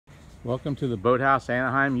Welcome to the Boathouse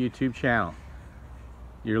Anaheim YouTube channel.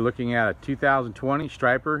 You're looking at a 2020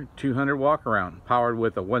 Striper 200 walkaround powered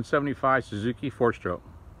with a 175 Suzuki 4-stroke.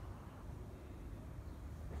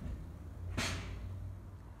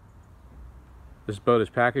 This boat is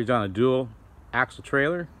packaged on a dual axle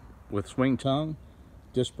trailer with swing tongue,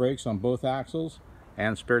 disc brakes on both axles,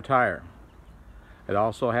 and spare tire. It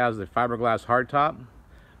also has the fiberglass hardtop,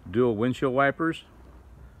 dual windshield wipers,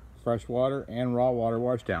 freshwater and raw water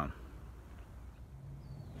washdown.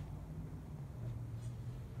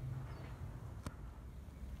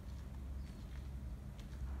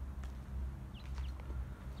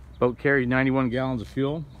 Boat carries 91 gallons of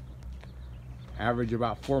fuel, average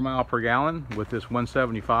about 4 miles per gallon with this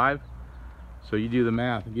 175. So you do the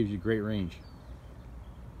math, it gives you great range.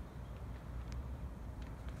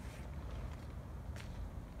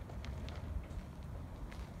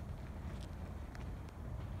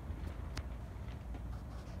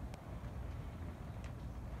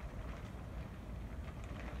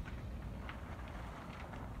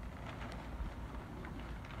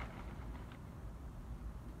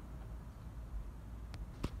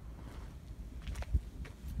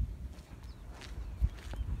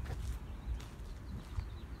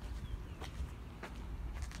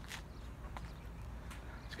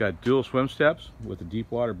 It's got dual swim steps with a deep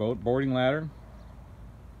water boat boarding ladder.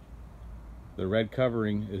 The red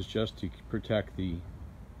covering is just to protect the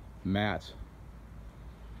mats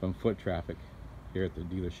from foot traffic here at the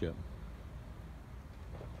dealership.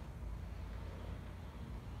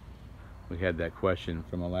 We had that question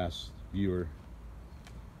from a last viewer.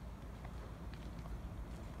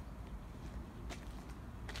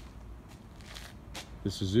 The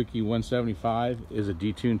Suzuki 175 is a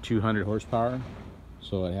detuned 200 horsepower,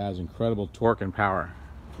 so it has incredible torque and power.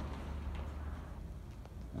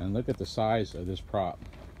 And look at the size of this prop.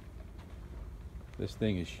 This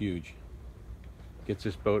thing is huge. Gets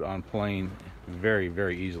this boat on plane very,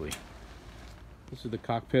 very easily. This is the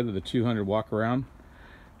cockpit of the 200 walk-around.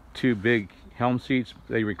 Two big helm seats.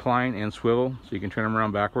 They recline and swivel, so you can turn them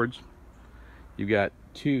around backwards. You've got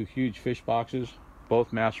two huge fish boxes,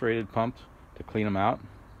 both macerated, pumped to clean them out.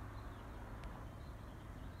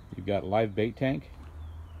 You've got live bait tank,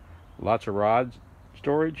 lots of rod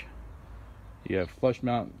storage. You have flush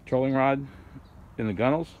mount trolling rod in the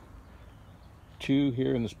gunnels, two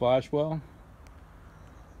here in the splash well,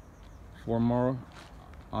 4 more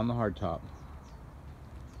on the hardtop.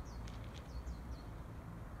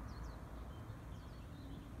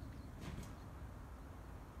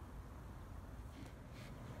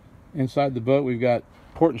 Inside the boat, we've got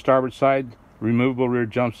port and starboard side removable rear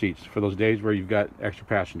jump seats for those days where you've got extra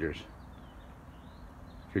passengers.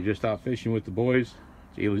 If you're just out fishing with the boys,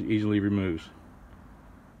 it easily removes.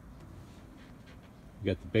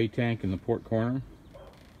 You got the bait tank in the port corner.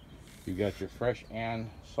 You've got your fresh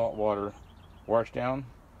and saltwater washdown,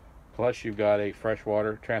 plus you've got a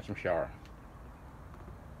freshwater transom shower.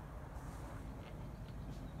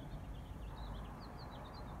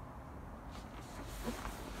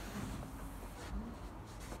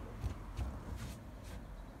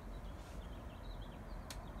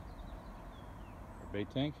 Bait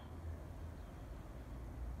tank.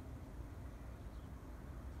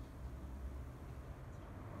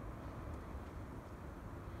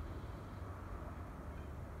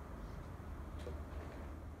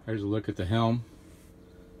 There's a look at the helm.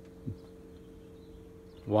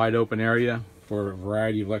 Wide open area for a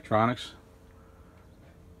variety of electronics.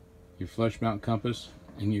 Your flush mount compass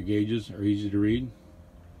and your gauges are easy to read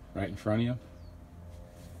right in front of you.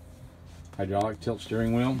 Hydraulic tilt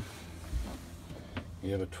steering wheel.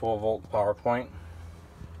 You have a 12-volt power point,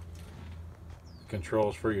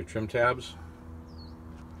 controls for your trim tabs,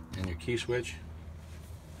 and your key switch,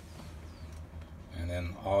 and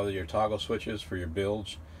then all of your toggle switches for your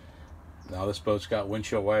bilge. Now this boat's got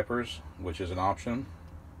windshield wipers, which is an option.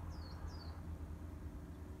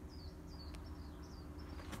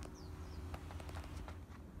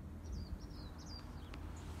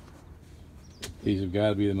 These have got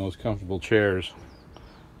to be the most comfortable chairs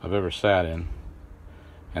I've ever sat in.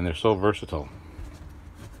 And they're so versatile.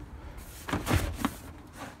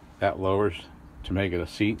 That lowers to make it a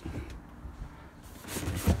seat,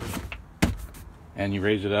 and you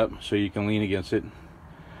raise it up so you can lean against it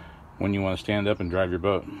when you want to stand up and drive your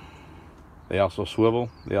boat. They also swivel,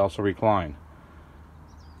 they also recline.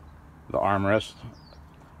 The armrests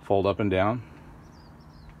fold up and down,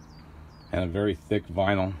 and a very thick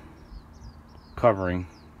vinyl covering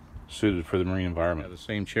suited for the marine environment. The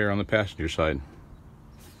same chair on the passenger side.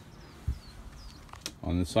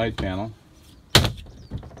 On the side panel,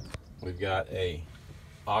 we've got a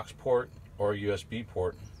aux port or USB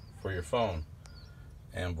port for your phone.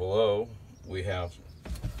 And below we have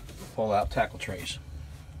pull-out tackle trays.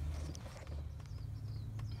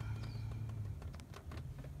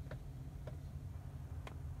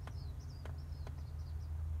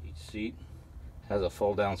 Each seat has a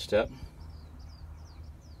fold-down step.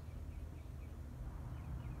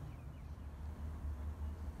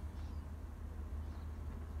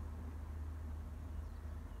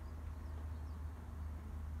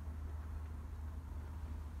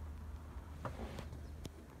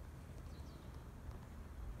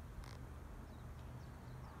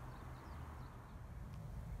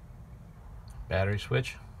 Battery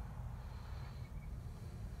switch,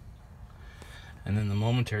 and then the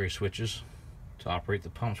momentary switches to operate the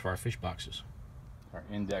pumps for our fish boxes. Our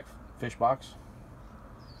in-deck fish box,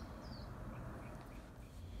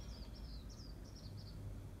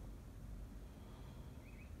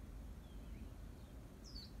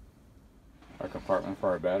 our compartment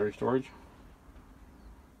for our battery storage.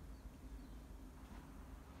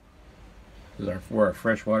 This is where our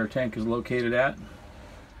freshwater tank is located at.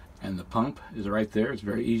 And the pump is right there. It's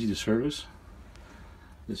very easy to service.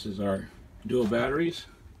 This is our dual batteries.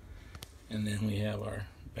 And then we have our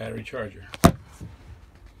battery charger. We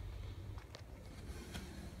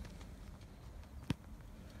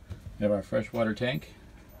have our freshwater tank.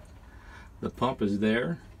 The pump is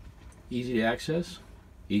there. Easy to access,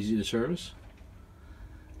 easy to service.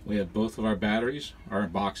 We have both of our batteries, our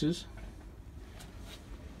boxes.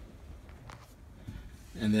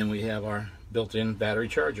 And then we have our built-in battery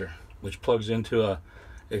charger, which plugs into a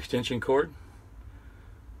extension cord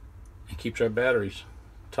and keeps our batteries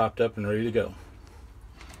topped up and ready to go.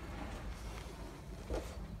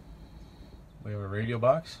 We have a radio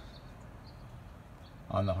box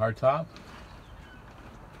on the hardtop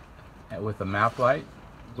and with a map light,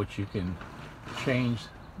 which you can change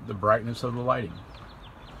the brightness of the lighting.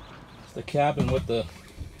 It's the cabin with the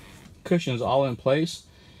cushions all in place.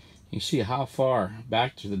 You see how far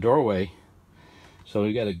back to the doorway. So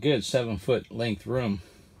we got a good 7-foot length room.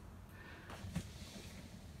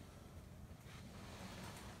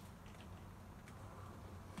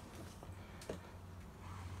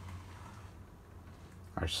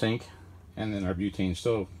 Our sink, and then our butane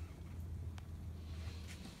stove.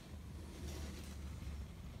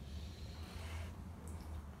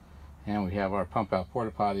 And we have our pump out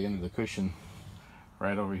porta potty under the cushion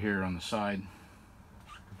right over here on the side.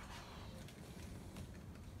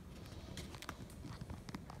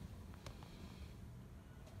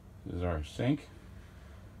 This is our sink.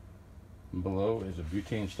 And below is a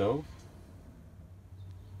butane stove.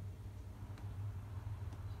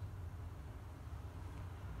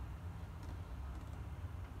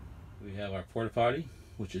 We have our porta potty,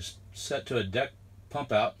 which is set to a deck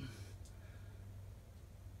pump out,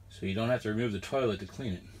 so you don't have to remove the toilet to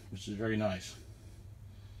clean it, which is very nice.